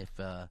 So if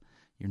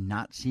you're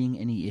not seeing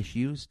any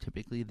issues,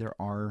 typically there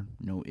are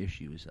no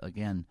issues.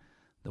 Again,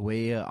 the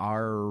way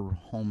our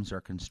homes are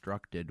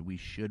constructed, we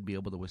should be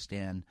able to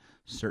withstand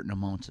certain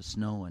amounts of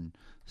snow. And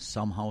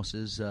some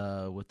houses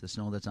with the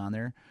snow that's on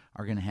there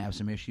are going to have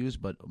some issues,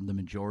 but the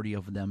majority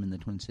of them in the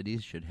Twin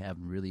Cities should have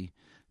really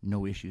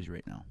no issues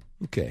right now.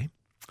 Okay.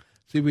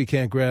 See if we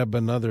can't grab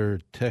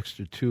another text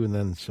or two and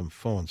then some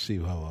phones, see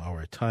how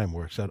our time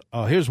works out.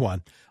 Oh, here's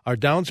one. Our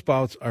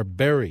downspouts are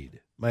buried.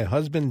 My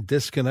husband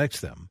disconnects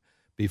them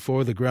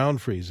before the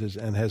ground freezes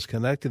and has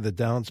connected the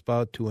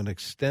downspout to an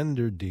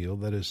extender deal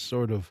that is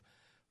sort of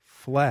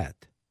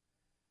flat.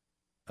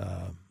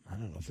 I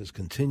don't know if this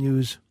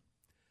continues.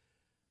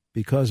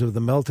 because of the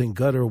melting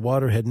gutter.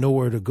 Water had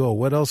nowhere to go.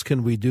 What else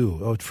can we do?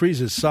 Oh, it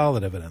freezes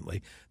solid,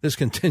 evidently. This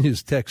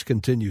text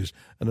continues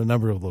in a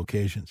number of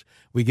locations.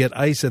 We get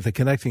ice at the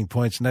connecting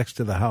points next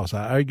to the house.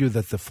 I argue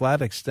that the flat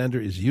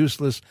extender is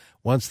useless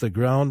once the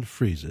ground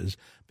freezes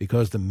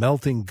because the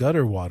melting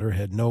gutter water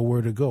had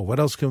nowhere to go. What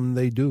else can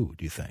they do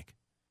you think?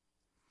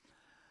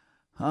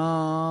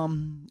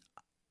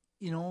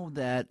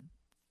 That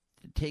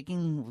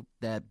taking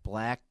that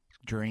black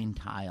drain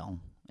tile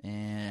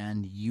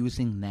and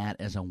using that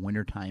as a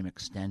wintertime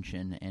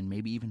extension, and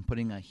maybe even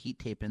putting a heat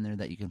tape in there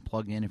that you can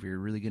plug in if you're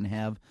really going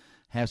to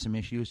have some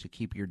issues to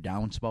keep your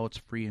downspouts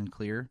free and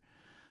clear.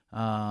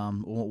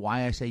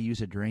 Why I say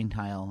use a drain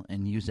tile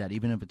and use that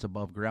even if it's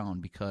above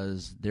ground,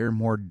 because they're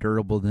more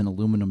durable than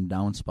aluminum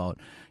downspout.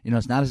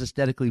 It's not as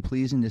aesthetically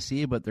pleasing to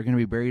see, but they're going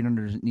to be buried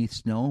underneath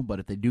snow. But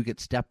if they do get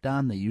stepped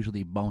on, they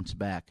usually bounce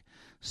back.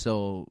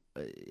 So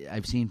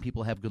I've seen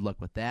people have good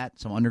luck with that.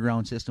 Some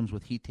underground systems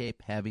with heat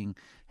tape having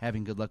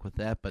good luck with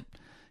that. But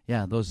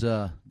yeah, those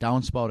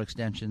downspout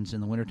extensions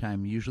in the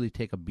wintertime usually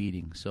take a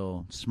beating.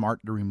 So smart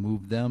to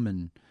remove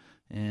them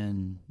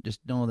and just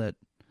know that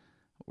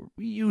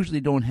we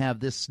usually don't have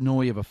this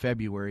snowy of a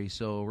February,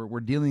 so we're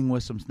dealing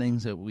with some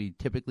things that we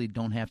typically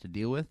don't have to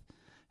deal with,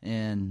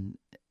 and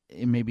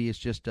maybe it's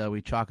just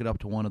we chalk it up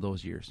to one of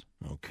those years.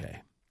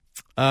 Okay.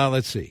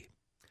 Let's see.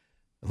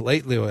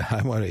 Lately,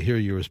 I want to hear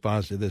your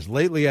response to this.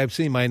 Lately, I've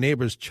seen my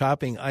neighbors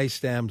chopping ice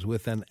dams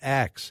with an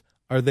axe.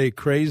 Are they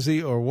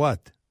crazy or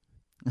what?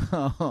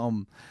 I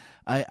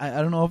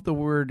don't know if the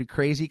word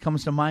crazy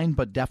comes to mind,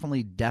 but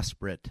definitely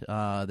desperate.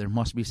 There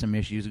must be some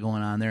issues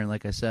going on there, and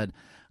like I said,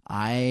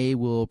 I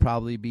will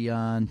probably be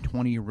on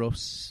 20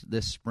 roofs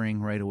this spring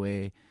right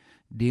away,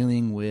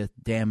 dealing with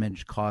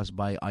damage caused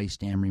by ice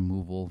dam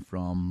removal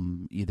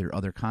from either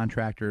other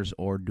contractors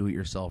or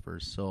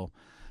do-it-yourselfers. So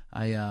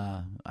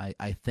I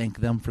thank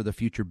them for the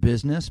future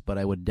business, but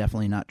I would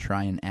definitely not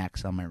try an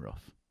axe on my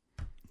roof.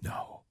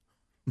 No.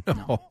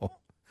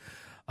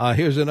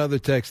 Here's another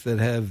text that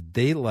have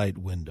daylight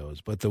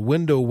windows, but the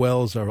window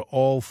wells are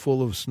all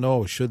full of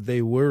snow. Should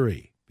they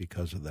worry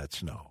because of that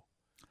snow?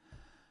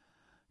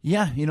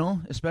 Yeah,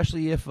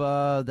 especially if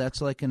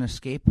that's like an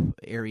escape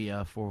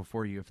area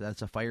for you. If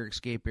that's a fire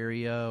escape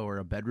area or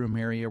a bedroom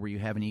area where you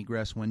have an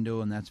egress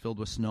window and that's filled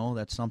with snow,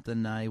 that's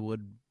something I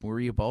would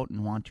worry about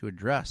and want to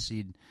address.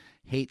 You'd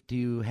hate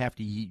to have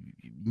to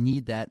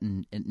need that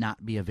and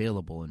not be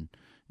available. And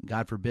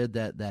God forbid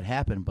that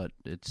happen, but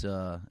it's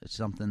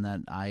something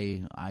that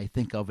I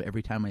think of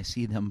every time I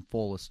see them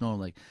full of snow.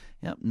 Like,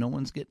 yep, no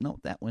one's getting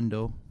out that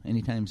window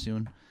anytime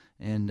soon.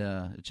 And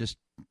it's just,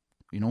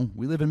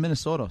 we live in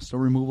Minnesota. Snow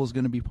removal is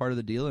going to be part of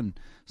the deal, and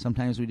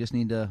sometimes we just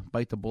need to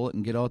bite the bullet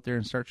and get out there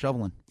and start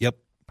shoveling. Yep,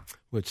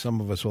 which some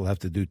of us will have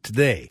to do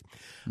today.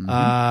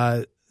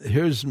 Mm-hmm.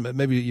 Here's,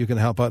 maybe you can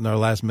help out in our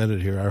last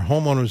minute here. Our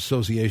homeowners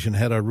association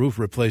had our roof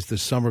replaced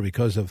this summer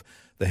because of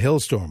the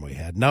hailstorm we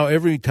had. Now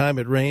every time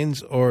it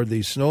rains or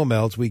the snow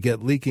melts, we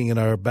get leaking in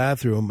our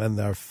bathroom, and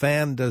our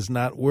fan does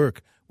not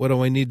work. What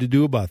do I need to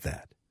do about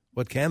that?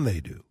 What can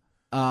they do?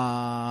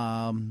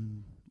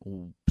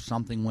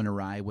 Something went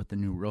awry with the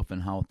new roof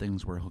and how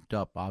things were hooked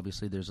up.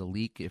 Obviously, there's a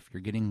leak. If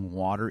you're getting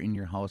water in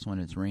your house when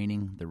it's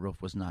raining, the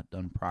roof was not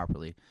done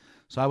properly.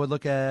 So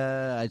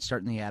I'd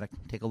start in the attic,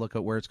 take a look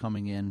at where it's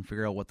coming in,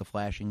 figure out what the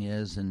flashing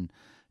is, and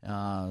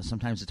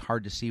sometimes it's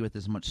hard to see with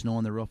as much snow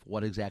on the roof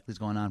what exactly is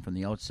going on from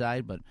the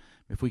outside. But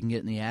if we can get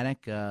in the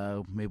attic,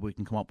 maybe we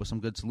can come up with some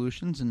good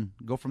solutions and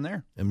go from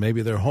there. And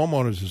maybe their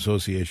homeowners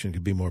association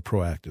could be more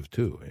proactive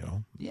too.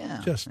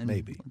 Yeah, just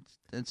maybe.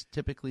 It's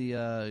typically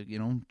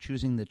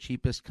choosing the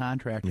cheapest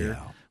contractor,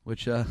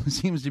 which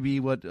seems to be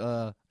what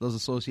those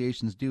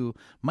associations do.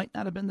 Might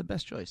not have been the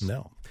best choice.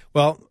 No.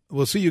 Well,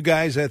 we'll see you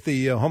guys at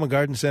the Home and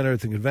Garden Center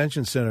at the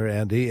Convention Center,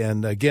 Andy.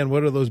 And again,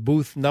 what are those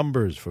booth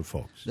numbers for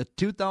folks? The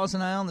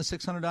 2,000 aisle and the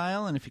 600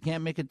 aisle. And if you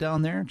can't make it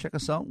down there, check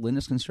us out,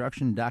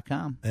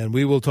 lindusconstruction.com. And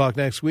we will talk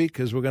next week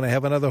because we're going to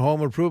have another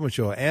home improvement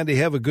show. Andy,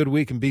 have a good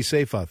week and be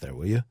safe out there,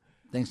 will you?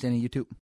 Thanks, Danny. You too.